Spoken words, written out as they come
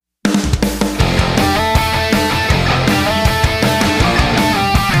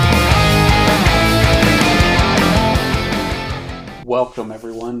welcome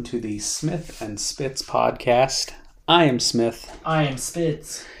everyone to the Smith and Spitz podcast. I am Smith. I am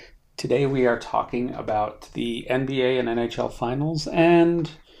Spitz. Today we are talking about the NBA and NHL Finals and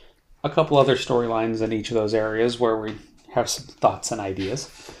a couple other storylines in each of those areas where we have some thoughts and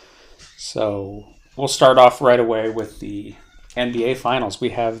ideas. So we'll start off right away with the NBA Finals. We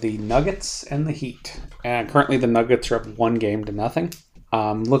have the Nuggets and the Heat. And currently the Nuggets are up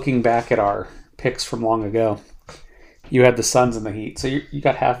 1-0. Looking back at our picks from long ago, you had the Suns and the Heat, so you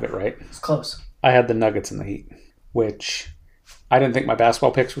got half of it right. It's close. I had the Nuggets and the Heat, which I didn't think my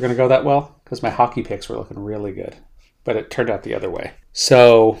basketball picks were going to go that well because my hockey picks were looking really good, but it turned out the other way.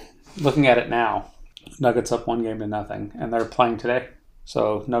 So looking at it now, Nuggets up 1-0, and they're playing today.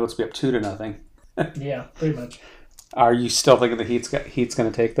 So Nuggets will be up 2-0. Yeah, pretty much. Are you still thinking the Heat's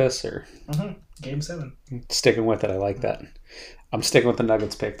going to take this, or Game 7? Sticking with it? I like that. I'm sticking with the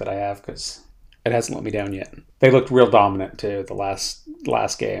Nuggets pick that I have because it hasn't let me down yet. They looked real dominant too the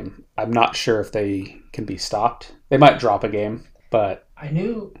last game. I'm not sure if they can be stopped. They might drop a game, but I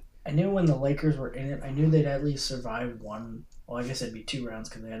knew when the Lakers were in it, I knew they'd at least survive one. Well, I guess it'd be 2 rounds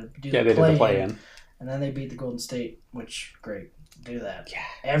because they had to do they did the play-in. And then they beat the Golden State, which, great. Do that. Yeah.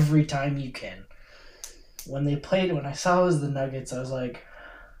 Every time you can. When I saw it was the Nuggets, I was like,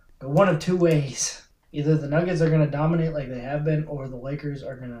 go one of two ways. Either the Nuggets are going to dominate like they have been, or the Lakers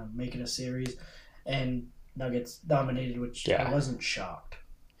are going to make it a series. And Nuggets dominated, which I wasn't shocked.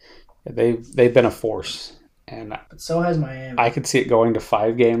 They've been a force, but so has Miami. I could see it going to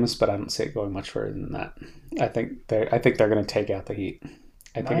 5 games, but I don't see it going much further than that. I think they're going to take out the Heat.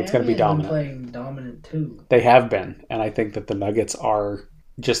 I think it's going to be dominant. Miami has been playing dominant too. They have been, and I think that the Nuggets are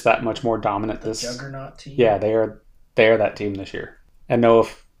just that much more dominant. The juggernaut team. Yeah, they are that team this year. And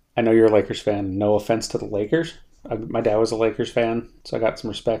I know you're a Lakers fan. No offense to the Lakers. My dad was a Lakers fan, so I got some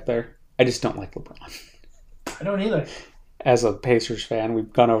respect there. I just don't like LeBron. I don't either. As a Pacers fan,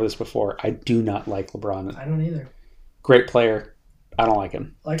 we've gone over this before. I do not like LeBron. I don't either. Great player. I don't like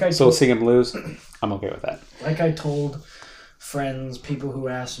him. Seeing him lose, I'm okay with that. Like I told friends, people who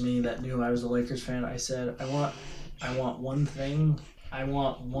asked me that knew I was a Lakers fan, I said, I want one thing. I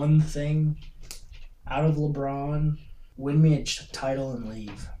want one thing out of LeBron. Win me a title and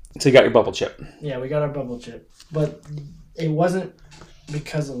leave. So you got your bubble chip. Yeah, we got our bubble chip. But it wasn't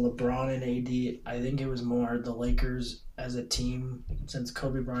because of LeBron and AD. I think it was more the Lakers as a team since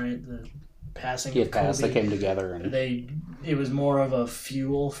Kobe Bryant, the passing of Kobe. They came together. And it was more of a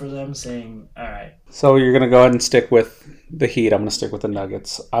fuel for them saying, all right. So you're going to go ahead and stick with the Heat. I'm going to stick with the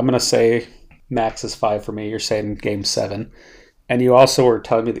Nuggets. I'm going to say max is 5 for me. You're saying Game 7. And you also were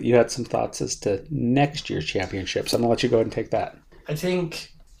telling me that you had some thoughts as to next year's championships. I'm going to let you go ahead and take that. I think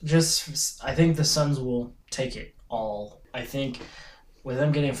the Suns will take it all. I think with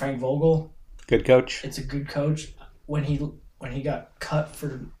them getting Frank Vogel, good coach. It's a good coach. When he got cut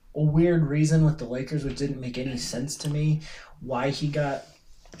for a weird reason with the Lakers, which didn't make any sense to me, why he got.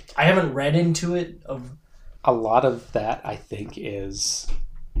 I haven't read into it. A lot of that, I think, is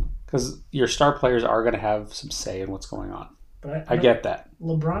because your star players are going to have some say in what's going on. But I get that.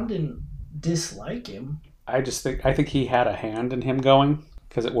 LeBron didn't dislike him. I think he had a hand in him going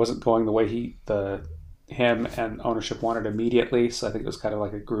because it wasn't going the way him and ownership wanted immediately. So I think it was kind of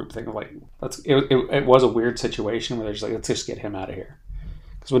like a group thing of like, it was a weird situation where they're just like, let's just get him out of here.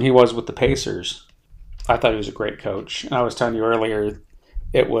 Because when he was with the Pacers, I thought he was a great coach. And I was telling you earlier,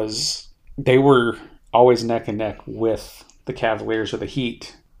 they were always neck and neck with the Cavaliers or the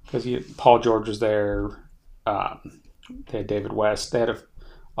Heat because Paul George was there. They had David West. They had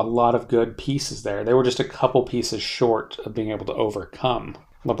a lot of good pieces there. They were just a couple pieces short of being able to overcome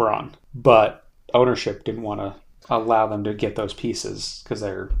LeBron. But ownership didn't want to allow them to get those pieces because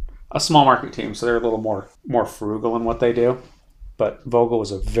they're a small market team, so they're a little more frugal in what they do. But Vogel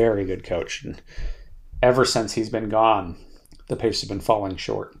was a very good coach, and ever since he's been gone, the Pacers have been falling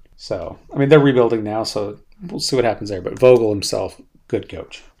short. So, I mean, they're rebuilding now, so we'll see what happens there. But Vogel himself, good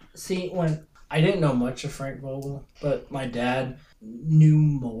coach. See, when I didn't know much of Frank Vogel, but my dad knew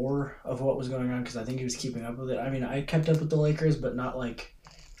more of what was going on because I think he was keeping up with it. I mean, I kept up with the Lakers, but not like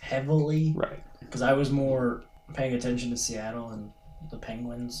heavily. Right. Because I was more paying attention to Seattle and the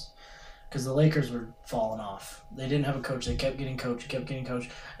Penguins. Because the Lakers were falling off. They didn't have a coach. They kept getting coached.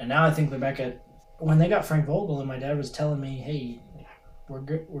 And now I think they're back at when they got Frank Vogel, and my dad was telling me, "Hey, we're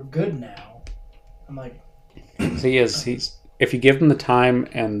good now." I'm like, he is. If you give him the time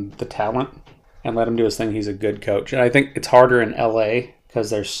and the talent and let him do his thing, he's a good coach. And I think it's harder in LA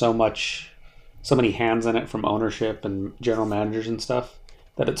because there's so many hands in it from ownership and general managers and stuff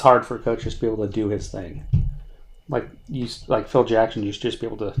that it's hard for coaches to be able to do his thing. Like Phil Jackson used to just be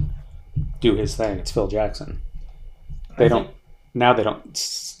able to do his thing. It's Phil Jackson. now they don't.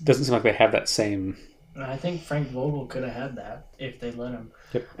 Doesn't seem like they have that same. And I think Frank Vogel could have had that if they let him.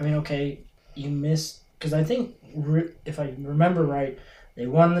 Yep. I mean, okay, you missed because I think if I remember right, they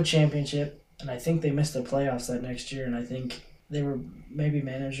won the championship, and I think they missed the playoffs that next year, and I think they were maybe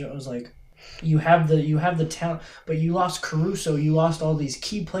manager. It was like, you have the talent, but you lost Caruso, you lost all these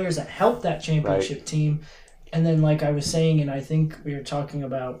key players that helped that championship team, and then like I was saying, and I think we were talking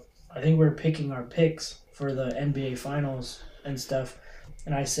about, I think we were picking our picks for the NBA Finals and stuff,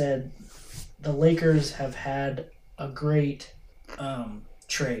 and I said the Lakers have had a great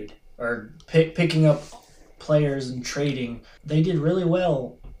trade or picking up players and trading. They did really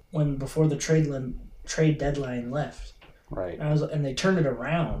well before the trade deadline left. Right. And they turned it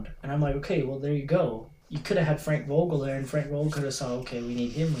around. And I'm like, okay, well, there you go. You could have had Frank Vogel there, and Frank Vogel could have saw, okay, we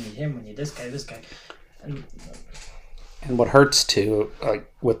need him, we need this guy. And what hurts too,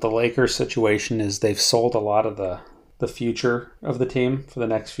 like with the Lakers situation, is they've sold a lot of the future of the team for the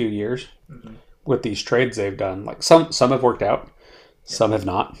next few years with these trades they've done. Like some have worked out, some have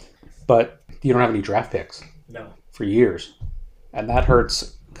not. But you don't have any draft picks for years. And that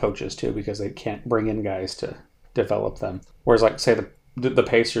hurts coaches too, because they can't bring in guys to develop them. Whereas, like, say the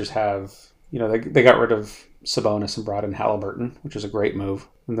Pacers have, they got rid of Sabonis and brought in Halliburton, which is a great move.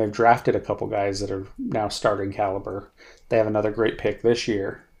 And they've drafted a couple guys that are now starting caliber. They have another great pick this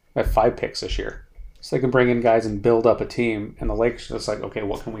year. They have 5 picks this year. So they can bring in guys and build up a team. And the Lakers are just like, okay,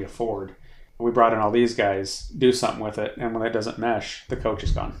 what can we afford? We brought in all these guys, do something with it. And when it doesn't mesh, the coach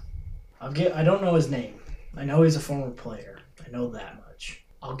is gone. I don't know his name. I know he's a former player. I know that much.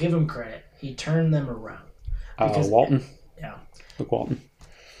 I'll give him credit. He turned them around. Walton? Yeah. Luke Walton?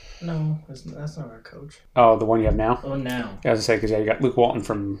 No, that's not our coach. Oh, the one you have now? Oh, now. Yeah, I was going to say, because you got Luke Walton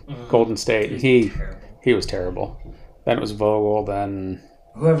from Golden State. He was terrible. Then it was Vogel, then...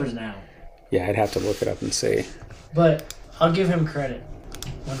 Whoever's now. Yeah, I'd have to look it up and see. But I'll give him credit.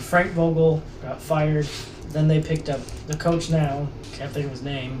 When Frank Vogel got fired, then they picked up the coach now. Can't think of his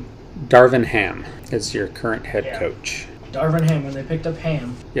name. Darvin Ham is your current head coach. Darvin Ham, when they picked up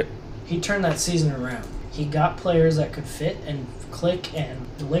Ham, yep, he turned that season around. He got players that could fit and click, and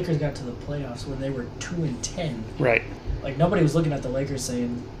the Lakers got to the playoffs when they were 2-10. Right. Like, nobody was looking at the Lakers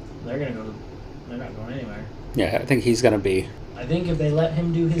saying they're not going anywhere. Yeah, I think he's going to be. I think if they let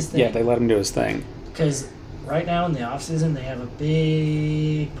him do his thing. Yeah, they let him do his thing. Because right now in the offseason, they have a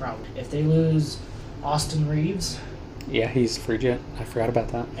big problem. If they lose Austin Reeves. Yeah, he's free jet. I forgot about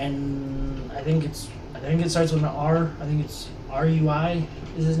that. And I think it starts with an R. I think it's RUI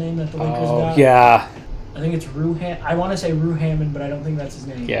is his name that the Lakers got. Yeah. I think it's Ruham. I want to say Ruhammond, but I don't think that's his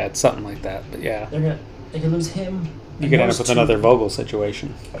name. Yeah, it's something like that. But yeah, they could lose him. You could end up with another Vogel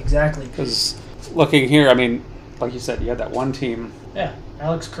situation. Exactly. Because looking here, I mean, like you said, you had that one team. Yeah,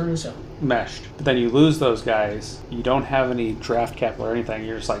 Alex Caruso. Meshed. But then you lose those guys. You don't have any draft capital or anything.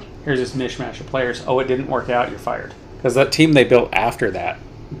 You're just like, here's this mishmash of players. Oh, it didn't work out. You're fired. Because that team they built after that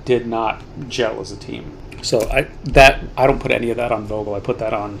did not gel as a team. So I don't put any of that on Vogel. I put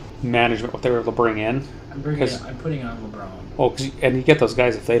that on management, what they were able to bring in. I'm putting on LeBron. Well, and you get those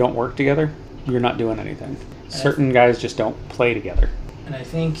guys, if they don't work together, you're not doing anything. Certain guys just don't play together. And I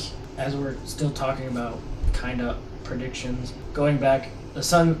think, as we're still talking about kind of predictions, going back, the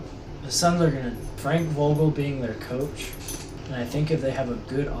Suns are going to, Frank Vogel being their coach, and I think if they have a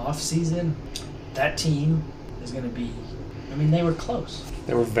good offseason, that team is going to be, I mean, they were close.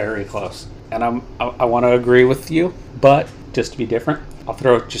 They were very close. And I want to agree with you, but just to be different, I'll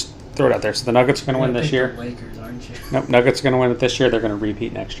throw it out there. So the Nuggets are going to win this year. The Lakers, aren't you? Nope, Nuggets are going to win it this year. They're going to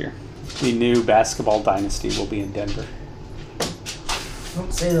repeat next year. The new basketball dynasty will be in Denver.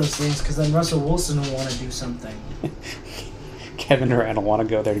 Don't say those things, because then Russell Wilson will want to do something. Kevin Durant will want to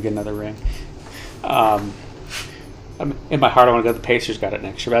go there to get another ring. In my heart, I want to go. The Pacers got it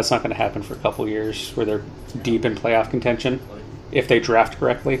next year, but that's not going to happen for a couple of years where they're deep in playoff contention. If they draft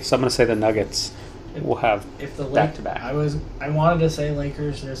correctly, so I'm going to say the Nuggets will have back-to-back. I wanted to say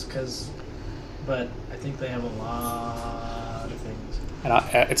Lakers just because, but I think they have a lot of things.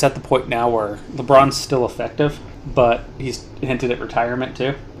 And it's at the point now where LeBron's still effective, but he's hinted at retirement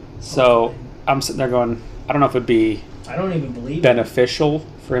too. So I'm sitting there going, I don't know if it'd be I don't even believe beneficial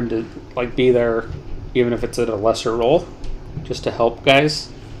for him to be there, even if it's at a lesser role, just to help guys,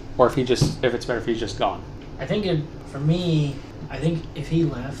 or if it's better if he's just gone. I think for me, I think if he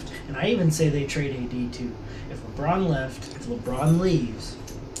left, and I even say they trade AD too. If LeBron left, if LeBron leaves,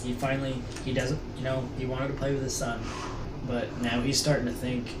 he doesn't, he wanted to play with his son, but now he's starting to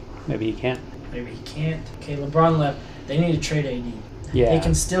think maybe he can't. Okay, LeBron left. They need to trade AD. Yeah, they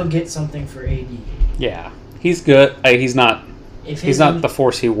can still get something for AD. Yeah, he's good. He's not the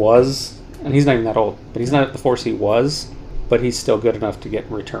force he was, and he's not even that old. But he's not the force he was. but he's still good enough to get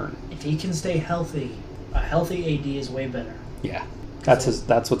return. If he can stay healthy, a healthy AD is way better. Yeah,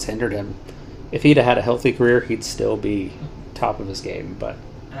 that's what's hindered him. If he'd have had a healthy career, he'd still be top of his game. But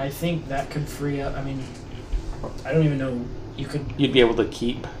and I think that could free up. I mean, I don't even know. You'd be able to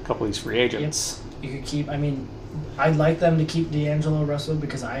keep a couple of these free agents. Yep, you could keep. I mean, I'd like them to keep D'Angelo Russell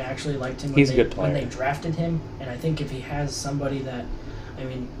because I actually liked him. He's a good player. When they drafted him, and I think if he has somebody that, I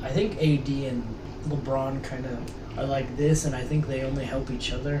mean, I think AD and LeBron kind of are like this, and I think they only help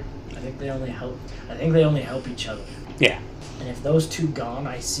each other. I think they only help each other. Yeah. And if those two gone,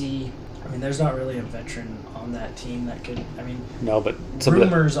 I mean, there's not really a veteran on that team that could. I mean, no, but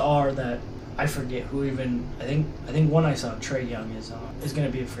rumors are that I forget who even. I think one I saw, Trae Young is going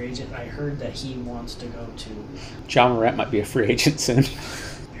to be a free agent. And I heard that he wants to go to. John Morant might be a free agent soon.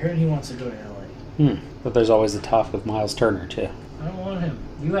 I heard he wants to go to LA. But there's always the talk of Miles Turner too. I don't want him.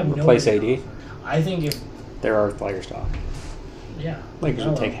 You have replace no AD. I think if there are players talk. Yeah. Lakers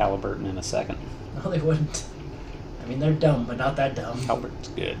would take Halliburton in a second. No, they wouldn't. I mean, they're dumb, but not that dumb. Halliburton's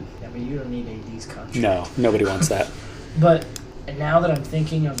good. Yeah, but you don't need AD's contract. No, nobody wants that. But and now that I'm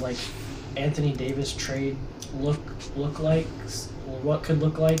thinking of like Anthony Davis trade look like, or what could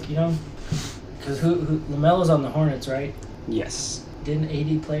look like, you know, because who LaMelo's on the Hornets, right? Yes. Didn't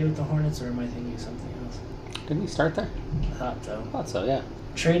AD play with the Hornets, or am I thinking of something else? Didn't he start there? I thought so. Yeah.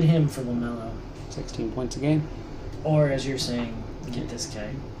 Trade him for LaMelo. 16 points a game. Or as you're saying, get this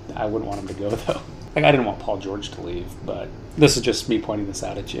guy. I wouldn't want him to go though. Like, I didn't want Paul George to leave, but this is just me pointing this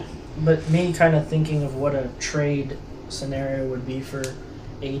out at you. But me kind of thinking of what a trade scenario would be for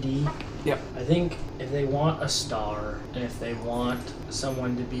AD. Yep. I think if they want a star, and if they want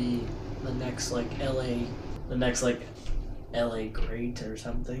someone to be the next LA great or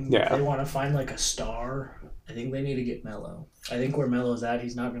something. Yeah. If they want to find like a star, I think they need to get Melo. I think where Melo's at,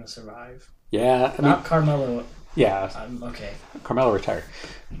 he's not going to survive. Yeah. Not Carmelo. Yeah. Okay. Carmelo retired.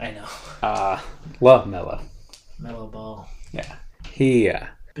 I know. Love Melo. Melo Ball. Yeah.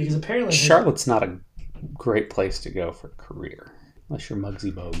 Because apparently Charlotte's not a great place to go for a career unless you're Muggsy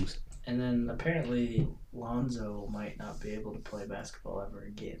Bogues. And then apparently Lonzo might not be able to play basketball ever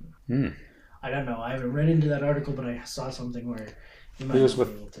again. I don't know. I haven't read into that article, but I saw something where he might was not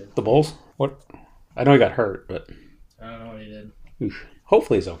with be able to. The Bulls? What? I know he got hurt, but I don't know what he did. Oof.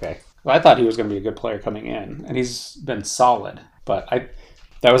 Hopefully he's okay. I thought he was going to be a good player coming in, and he's been solid. But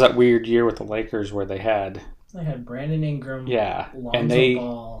that was that weird year with the Lakers where they had Brandon Ingram, Lonzo and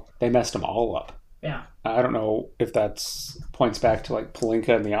Ball. They messed them all up. Yeah. I don't know if that's points back to like Pelinka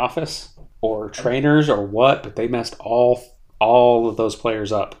in the office or trainers or what, but they messed all of those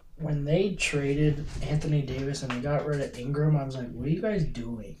players up. When they traded Anthony Davis and they got rid of Ingram, I was like, what are you guys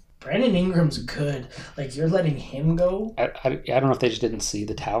doing? Brandon Ingram's good. Like, you're letting him go? I don't know if they just didn't see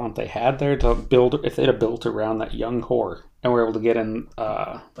the talent they had there to build. If they'd have built around that young core and were able to get in.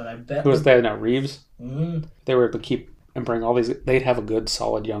 But I bet. Who was that now? Reeves? Mm-hmm. They were able to keep and bring all these. They'd have a good,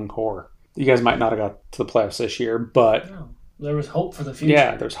 solid young core. You guys might not have got to the playoffs this year, but. No. There was hope for the future.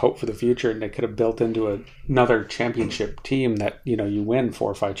 Yeah, there's hope for the future, and they could have built into another championship team that, you win 4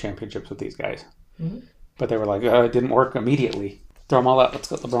 or 5 championships with these guys. Mm-hmm. But they were like, it didn't work immediately. Throw them all out. Let's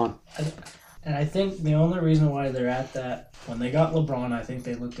get LeBron. And I think the only reason why they're at that, when they got LeBron, I think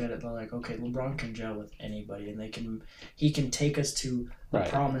they looked at it, they're like, okay, LeBron can gel with anybody, and he can take us to the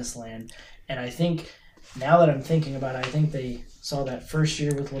promised land. And I think, now that I'm thinking about it, I think they saw that first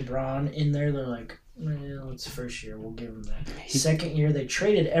year with LeBron in there, they're like, well, it's first year, we'll give him that. Second year, they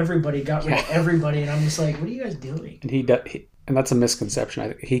traded everybody, got rid of everybody, and I'm just like, what are you guys doing? And and that's a misconception. I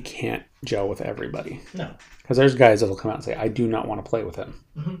think he can't gel with everybody. No. Because there's guys that'll come out and say, I do not want to play with him.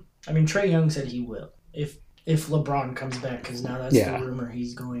 Mm-hmm. I mean, Trae Young said he will. If LeBron comes back, because now that's the rumor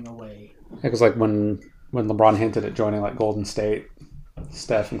he's going away. Because like when LeBron hinted at joining like Golden State,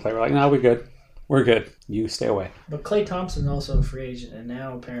 Steph and Clay were like, no, we're good. We're good. You stay away. But Klay Thompson's also a free agent, and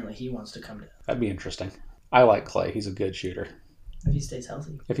now apparently he wants to come to. That'd be interesting. I like Klay. He's a good shooter. If he stays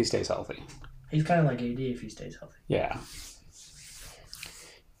healthy. He's kind of like AD if he stays healthy. Yeah.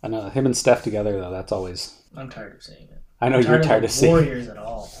 I know him and Steph together, though, that's always... I'm tired of seeing it. I know you're tired of seeing it. Warriors at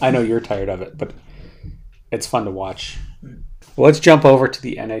all. I know you're tired of it, but it's fun to watch. Well, let's jump over to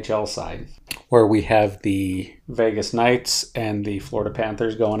the NHL side, where we have the Vegas Knights and the Florida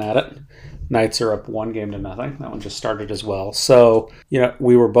Panthers going at it. Knights are up 1-0. That one just started as well. So,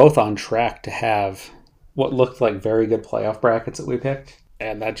 we were both on track to have what looked like very good playoff brackets that we picked,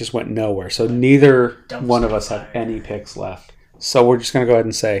 and that just went nowhere. So neither one of us have any picks left. So we're just going to go ahead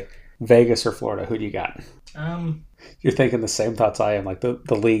and say Vegas or Florida. Who do you got? You're thinking the same thoughts I am. Like the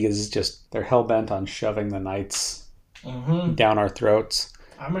league is just, they're hell-bent on shoving the Knights down our throats.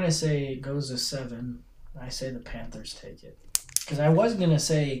 I'm going to say it goes to 7. I say the Panthers take it. Because I was going to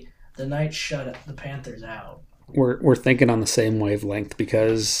say the Knights shut the Panthers out. We're thinking on the same wavelength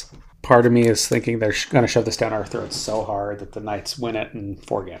because part of me is thinking they're going to shove this down our throats so hard that the Knights win it in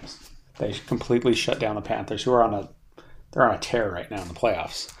 4 games. They completely shut down the Panthers, who are they're on a tear right now in the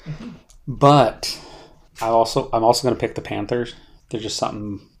playoffs. Mm-hmm. But I'm also going to pick the Panthers. They're just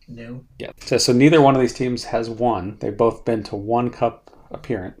something new. Yeah. So neither one of these teams has won. They've both been to 1 cup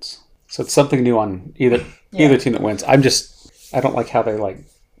appearance. So it's something new on either team that wins. I don't like how they like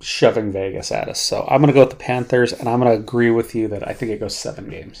shoving Vegas at us. So I'm going to go with the Panthers, and I'm going to agree with you that I think it goes 7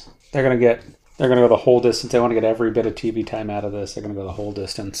 games. They're going to go the whole distance. They want to get every bit of TV time out of this. They're going to go the whole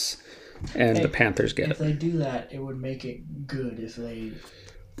distance, and the Panthers get it. If they do that, it would make it good if they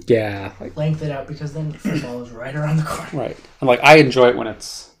length it out, because then football is right around the corner. Right. And like I enjoy it when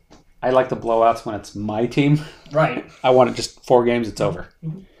I like the blowouts when it's my team. Right. I want it just 4 games, it's over.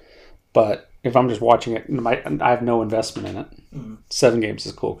 Mm-hmm. But if I'm just watching it, I have no investment in it. Mm-hmm. 7 games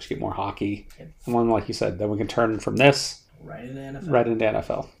is cool because you get more hockey. Yep. And then, like you said, then we can turn from this right into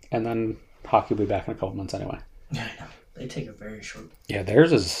NFL. And then hockey will be back in a couple months anyway. Yeah, I know. They take a very short. Yeah,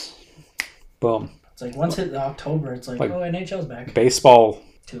 theirs is boom. It's like once hit October, it's like NHL's back. Baseball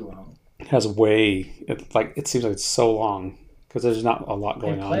too long. Has it seems like it's so long because there's not a lot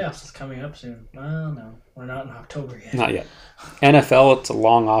going on. Playoffs is coming up soon. Well, no, we're not in October yet. Not yet. NFL, it's a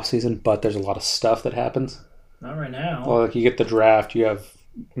long off season, but there's a lot of stuff that happens. Not right now. Well, like you get the draft, you have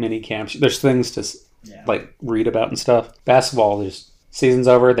mini camps. There's things to like read about and stuff. Basketball, there's season's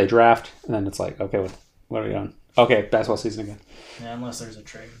over, they draft, and then it's like, okay, what are we doing? Okay, basketball season again. Yeah, unless there's a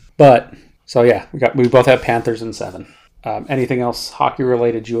trade. But so yeah, we both have Panthers in 7. Anything else hockey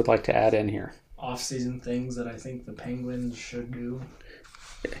related you would like to add in here? Off-season things that I think the Penguins should do.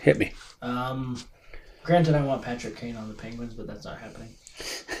 Hit me. Granted, I want Patrick Kane on the Penguins, but that's not happening.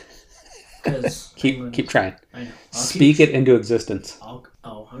 Keep trying. I know. Speak it into existence.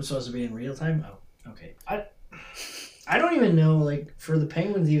 I'm supposed to be in real time? Oh, okay. I don't even know, like, for the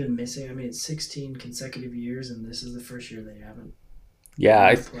Penguins even missing, I mean, it's 16 consecutive years, and this is the first year they haven't.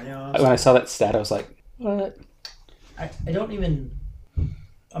 Yeah, when I saw that stat, I was like, what? I don't even...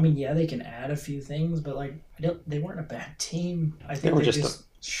 I mean, yeah, they can add a few things, but, like, they weren't a bad team. I think they're just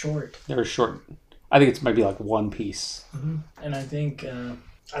short. They were short. I think it's maybe like one piece. Mm-hmm. And I think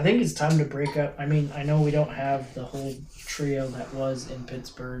it's time to break up. I mean, I know we don't have the whole trio that was in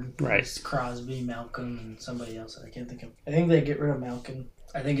Pittsburgh. Right. It's Crosby, Malkin, and somebody else that I can't think of. I think they get rid of Malkin.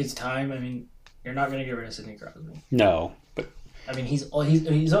 I think it's time. I mean, you're not going to get rid of Sidney Crosby. No, but... I mean, he's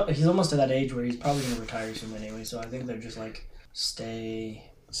almost to that age where he's probably going to retire soon anyway, so I think they're just like, stay...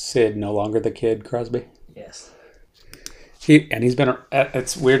 Sid, no longer the kid, Crosby? Yes. He's been...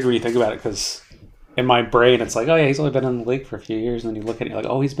 It's weird when you think about it, because in my brain, it's like, oh yeah, he's only been in the league for a few years, and then you look at it, you're like,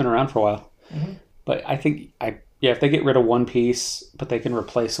 oh, he's been around for a while. Mm-hmm. But I think, if they get rid of one piece, but they can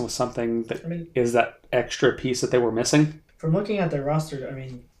replace him with something that is that extra piece that they were missing. From looking at their roster, I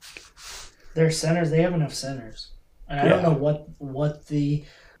mean, their centers, they have enough centers. And I don't know what the...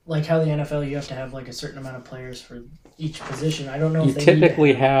 Like how the NFL, you have to have like a certain amount of players for each position. I don't know if they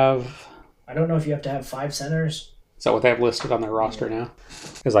typically have... I don't know if you have to have 5 centers. Is that what they have listed on their roster now?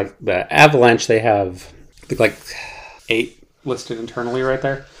 Because like the Avalanche, they have I think like 8 listed internally right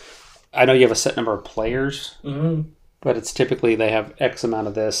there. I know you have a set number of players, but it's typically they have X amount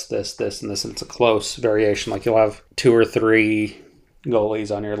of this, and this, and it's a close variation. Like you'll have 2 or 3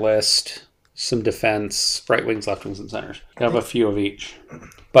 goalies on your list, some defense, right wings, left wings, and centers. You have a few of each.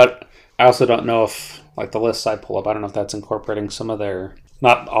 But I also don't know if, like the lists I pull up, I don't know if that's incorporating some of their,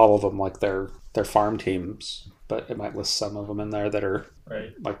 not all of them, like their farm teams, but it might list some of them in there that are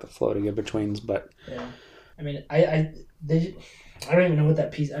like the floating in betweens. But yeah, I mean, I don't even know what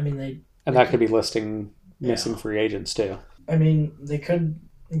that piece. I mean, that could be listing missing free agents too. I mean, they could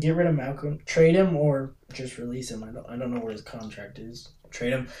get rid of Malcolm, trade him, or just release him. I don't know what his contract is.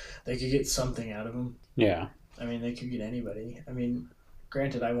 Trade him. They could get something out of him. Yeah. I mean, they could get anybody. I mean,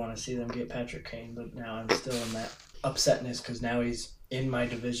 granted, I want to see them get Patrick Kane, but now I'm still in that upsetness because now he's in my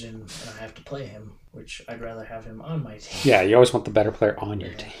division and I have to play him, which I'd rather have him on my team. Yeah, you always want the better player on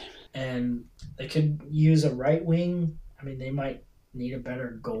your team. And they could use a right wing. I mean, they might need a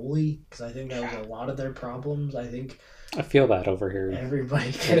better goalie because I think that was a lot of their problems. I feel that over here.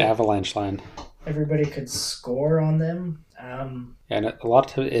 In Avalanche land. Everybody could score on them. And a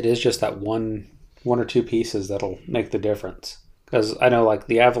lot of it is just that one or two pieces that'll make the difference. Because I know, like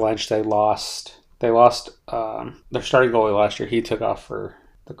the Avalanche, they lost their starting goalie last year. He took off for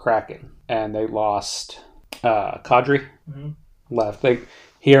the Kraken, and they lost Kadri. Mm-hmm. Left.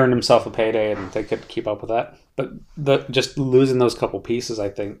 He earned himself a payday, and they couldn't keep up with that. But just losing those couple pieces, I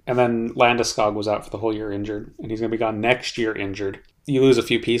think. And then Landeskog was out for the whole year injured, and he's going to be gone next year injured. You lose a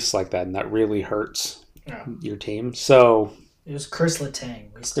few pieces like that, and that really hurts your team. So it was Chris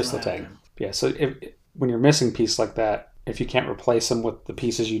Letang. Chris Letang. Yeah, so when you're missing pieces like that, if you can't replace them with the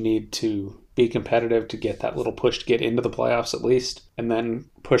pieces you need to be competitive, to get that little push to get into the playoffs at least, and then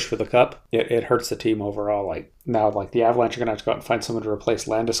push for the cup, it hurts the team overall. Like now, like the Avalanche are going to have to go out and find someone to replace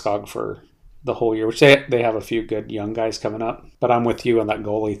Landeskog for the whole year, which they have a few good young guys coming up. But I'm with you on that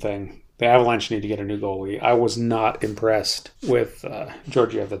goalie thing. The Avalanche need to get a new goalie. I was not impressed with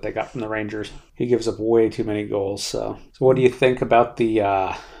Georgiev that they got from the Rangers. He gives up way too many goals. So what do you think about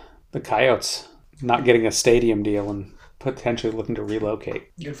the Coyotes not getting a stadium deal and potentially looking to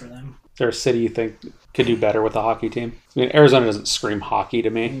relocate? Good for them. Is there a city you think could do better with the hockey team? I mean, Arizona doesn't scream hockey to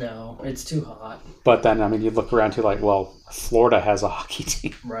me. No, it's too hot. But then, I mean, you look around to like, well, Florida has a hockey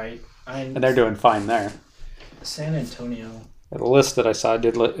team. Right. And they're doing fine there. San Antonio. The list that I saw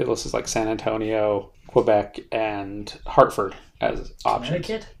it lists like San Antonio, Quebec, and Hartford as options.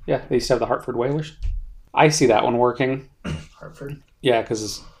 Connecticut? Yeah, they used to have the Hartford Whalers. I see that one working. Hartford? Yeah,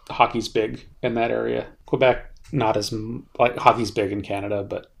 because hockey's big in that area. Quebec, not as, like, hockey's big in Canada,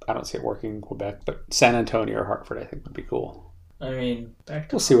 but I don't see it working in Quebec. But San Antonio or Hartford, I think, would be cool. I mean,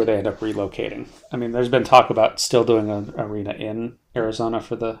 we'll see where they end up relocating. I mean, there's been talk about still doing an arena in Arizona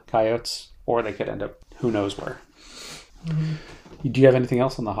for the Coyotes, or they could end up who knows where. Mm-hmm. Do you have anything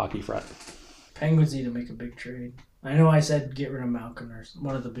else on the hockey front? Penguins need to make a big trade. I know I said get rid of Malkin or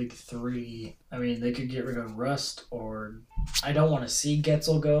one of the big three. I mean, they could get rid of Rust, or I don't want to see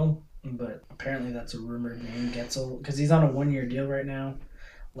Getzel go, but apparently that's a rumored name, Getzel, because he's on a 1-year deal right now.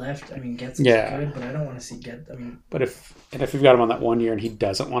 Left, I mean, Getzel's good, but I don't want to see but if you've got him on that 1 year and he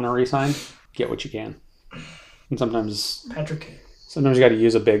doesn't want to resign, get what you can. And sometimes Patrick Kane. Sometimes you got to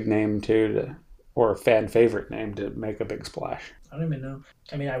use a big name too, or a fan favorite name to make a big splash. I don't even know.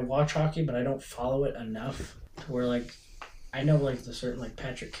 I mean, I watch hockey, but I don't follow it enough to where, like, I know, like, the certain, like,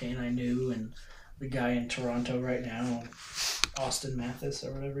 Patrick Kane I knew, and the guy in Toronto right now, Austin Mathis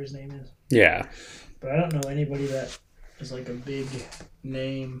or whatever his name is. Yeah. But I don't know anybody that is, like, a big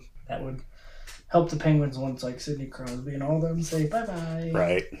name that would help the Penguins once, like, Sidney Crosby and all them say bye-bye.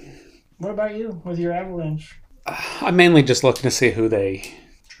 Right. What about you with your Avalanche? I'm mainly just looking to see who they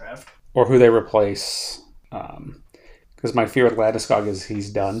draft or who they replace. Because my fear with Landeskog is he's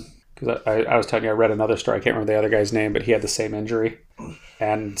done. Because I was telling you, I read another story. I can't remember the other guy's name, but he had the same injury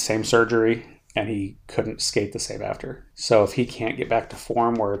and same surgery, and he couldn't skate the same after. So if he can't get back to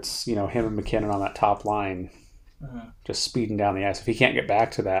form where it's, him and McKinnon on that top line, just speeding down the ice, if he can't get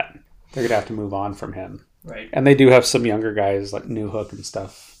back to that, they're going to have to move on from him. Right. And they do have some younger guys like Newhook and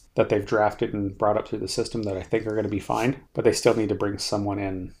stuff that they've drafted and brought up through the system that I think are going to be fine, but they still need to bring someone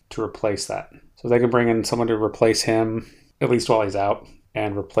in to replace that. So they can bring in someone to replace him, at least while he's out,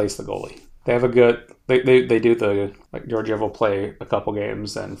 and replace the goalie. They have a good, they do the, like Georgiev will play a couple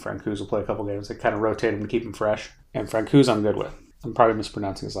games, and Francouz will play a couple games. They kind of rotate him to keep him fresh. And Francouz I'm good with. I'm probably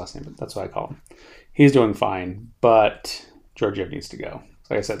mispronouncing his last name, but that's what I call him. He's doing fine, but Georgiev needs to go.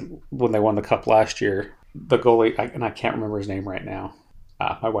 Like I said, when they won the cup last year, the goalie, and I can't remember his name right now.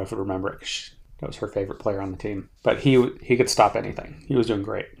 My wife would remember it because that was her favorite player on the team. But he could stop anything. He was doing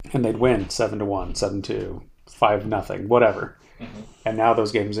great. And they'd win 7-1, 7-2, 5-0, whatever. Mm-hmm. And now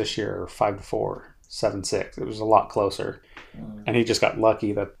those games this year are 5-4, 7-6. It was a lot closer. Mm-hmm. And he just got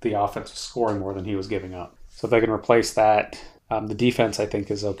lucky that the offense was scoring more than he was giving up. So if they can replace that, the defense I think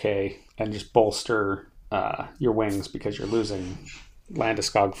is okay. And just bolster your wings because you're losing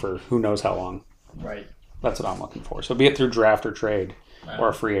Landeskog for who knows how long. Right. That's what I'm looking for. So be it through draft or trade. Or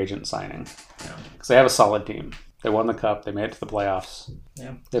a free agent signing. Because they have a solid team. They won the cup. They made it to the playoffs.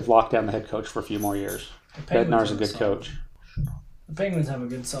 Yeah. They've locked down the head coach for a few more years. Bednar's a good coach. The Penguins have a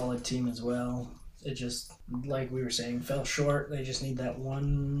good solid team as well. It just, like we were saying, fell short. They just need that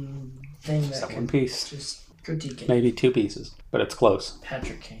one thing that one piece. Just critique it. Maybe two pieces, but it's close.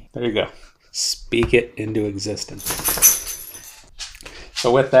 Patrick Kane. There you go. Speak it into existence.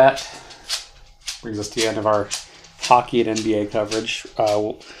 So with that, brings us to the end of our hockey and NBA coverage.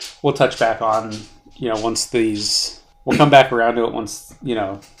 We'll touch back on, once we'll come back around to it once,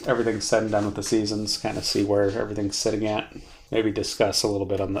 everything's said and done with the seasons, kind of see where everything's sitting at. Maybe discuss a little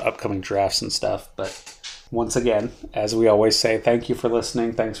bit on the upcoming drafts and stuff. But once again, as we always say, thank you for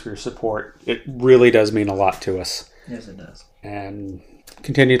listening. Thanks for your support. It really does mean a lot to us. Yes, it does. And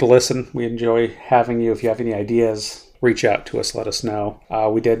continue to listen. We enjoy having you. If you have any ideas, reach out to us, let us know.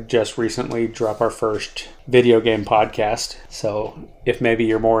 We did just recently drop our first video game podcast, so if maybe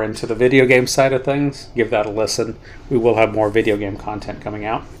you're more into the video game side of things, give that a listen. We will have more video game content coming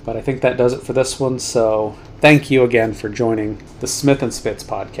out. But I think that does it for this one, so thank you again for joining the Smith and Spitz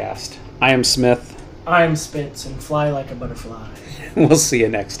podcast. I am Smith. I am Spitz, and fly like a butterfly. We'll see you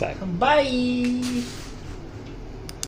next time. Bye!